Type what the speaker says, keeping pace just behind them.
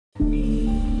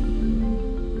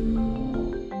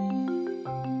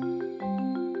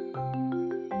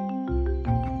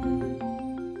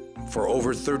For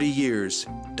over 30 years,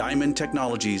 Diamond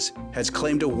Technologies has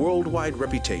claimed a worldwide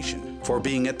reputation for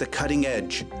being at the cutting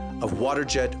edge of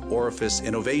Waterjet orifice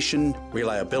innovation,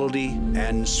 reliability,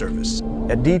 and service.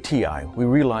 At DTI, we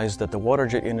realized that the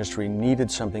Waterjet industry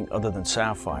needed something other than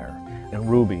Sapphire and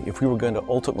Ruby if we were going to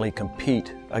ultimately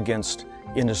compete against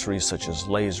industries such as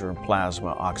laser,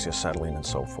 plasma, oxyacetylene, and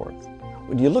so forth.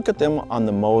 When you look at them on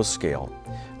the Mohs scale,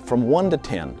 from 1 to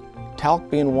 10, talc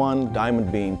being 1,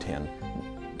 diamond being 10,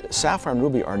 Sapphire and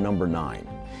Ruby are number 9.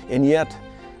 And yet,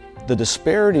 the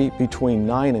disparity between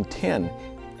 9 and 10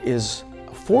 is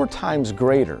 4 times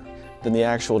greater than the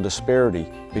actual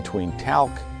disparity between talc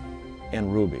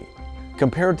and ruby.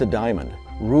 Compared to diamond,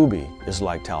 ruby is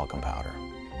like talcum powder.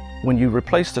 When you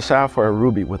replace the sapphire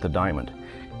ruby with a diamond,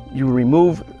 you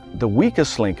remove the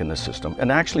weakest link in the system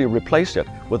and actually replace it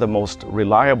with the most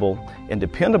reliable and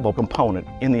dependable component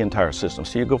in the entire system.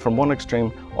 So you go from one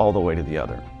extreme all the way to the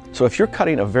other. So if you're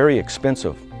cutting a very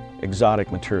expensive exotic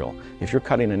material, if you're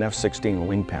cutting an F-16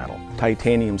 wing panel,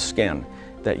 titanium skin,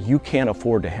 that you can't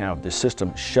afford to have the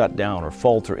system shut down or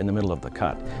falter in the middle of the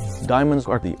cut. Diamonds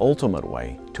are the ultimate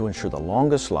way to ensure the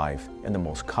longest life and the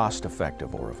most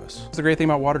cost-effective orifice. The great thing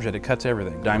about Waterjet, it cuts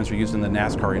everything. Diamonds are used in the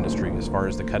NASCAR industry as far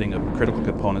as the cutting of critical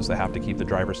components that have to keep the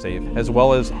driver safe, as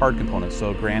well as hard components,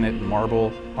 so granite,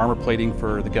 marble, armor plating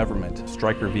for the government,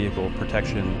 striker vehicle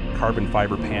protection, carbon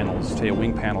fiber panels, say a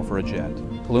wing panel for a jet,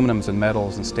 aluminums and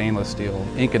metals and stainless steel,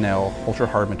 Inconel,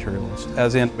 ultra-hard materials,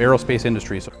 as in aerospace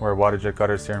industries. We're Waterjet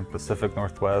cutters here in Pacific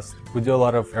Northwest. We do a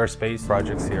lot of aerospace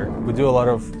projects here. We do a lot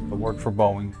of work for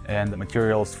Boeing, and the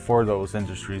materials for those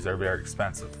industries are very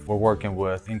expensive. We're working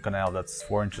with Inconel that's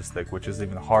 4 inches thick, which is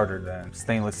even harder than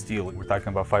stainless steel. We're talking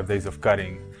about 5 days of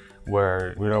cutting,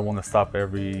 where we don't want to stop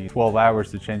every 12 hours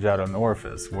to change out an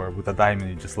orifice, where with a diamond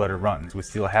you just let it run. We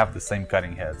still have the same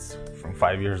cutting heads from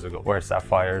 5 years ago, where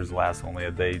sapphires last only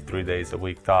a day, 3 days a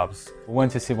week tops. We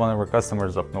went to see one of our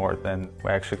customers up north, and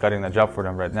we're actually cutting a job for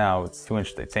them right now. It's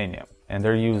 2-inch titanium, and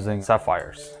they're using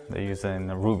sapphires, they're using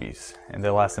rubies, and they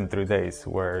last them 3 days,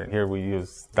 where here we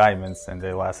use diamonds and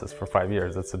they last us for 5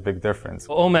 years. That's a big difference.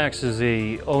 OMAX is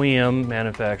a OEM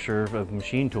manufacturer of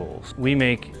machine tools. We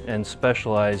make and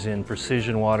specialize in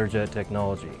precision Waterjet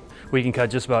technology. We can cut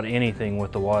just about anything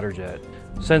with the Waterjet.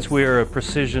 Since we are a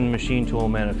precision machine tool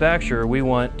manufacturer, we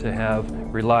want to have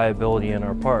reliability in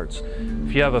our parts.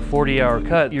 If you have a 40-hour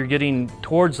cut, you're getting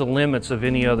towards the limits of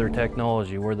any other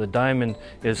technology, where the diamond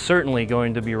is certainly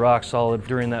going to be rock solid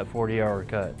during that 40-hour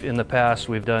cut. In the past,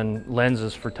 we've done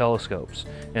lenses for telescopes,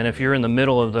 and if you're in the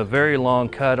middle of the very long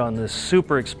cut on this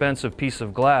super expensive piece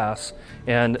of glass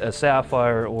and a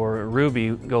sapphire or a ruby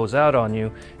goes out on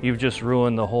you, you've just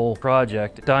ruined the whole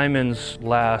project. Diamonds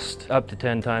last up to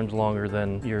 10 times longer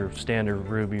than your standard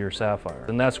ruby or sapphire,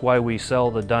 and that's why we sell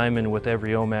the diamond with every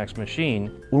OMAX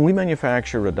machine. When we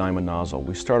manufacture a diamond nozzle,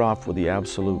 we start off with the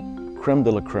absolute creme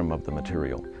de la creme of the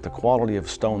material. The quality of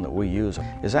stone that we use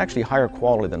is actually higher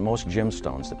quality than most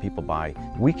gemstones that people buy.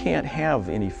 We can't have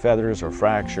any feathers or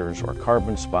fractures or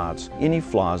carbon spots, any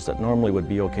flaws that normally would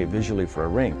be okay visually for a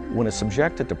ring. When it's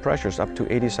subjected to pressures up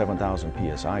to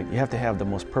 87,000 psi, you have to have the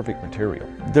most perfect material.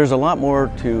 There's a lot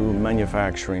more to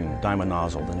manufacturing diamond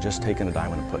nozzle than just taking a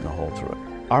diamond and putting a hole through it.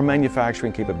 Our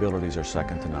manufacturing capabilities are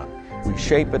second to none. We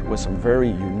shape it with some very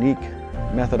unique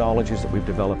methodologies that we've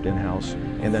developed in-house,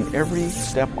 and then every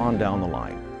step on down the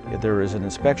line, there is an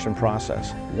inspection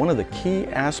process. One of the key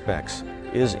aspects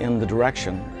is in the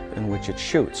direction in which it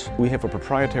shoots. We have a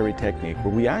proprietary technique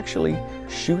where we actually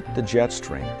shoot the jet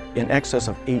stream in excess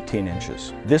of 18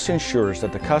 inches. This ensures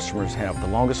that the customers have the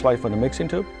longest life on the mixing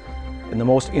tube and the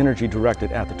most energy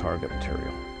directed at the target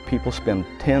material. People spend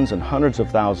tens and hundreds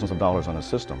of thousands of dollars on a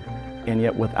system, and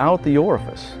yet without the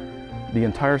orifice, the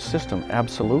entire system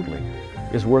absolutely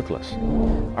is worthless.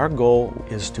 Our goal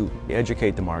is to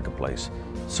educate the marketplace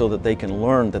so that they can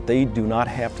learn that they do not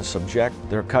have to subject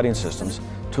their cutting systems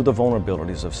to the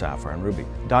vulnerabilities of sapphire and ruby.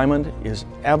 Diamond is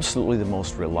absolutely the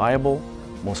most reliable,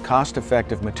 most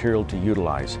cost-effective material to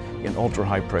utilize in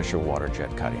ultra-high pressure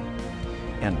Waterjet cutting.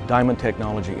 And Diamond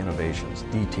Technology Innovations,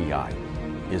 DTI,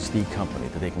 is the company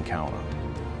that they can count on.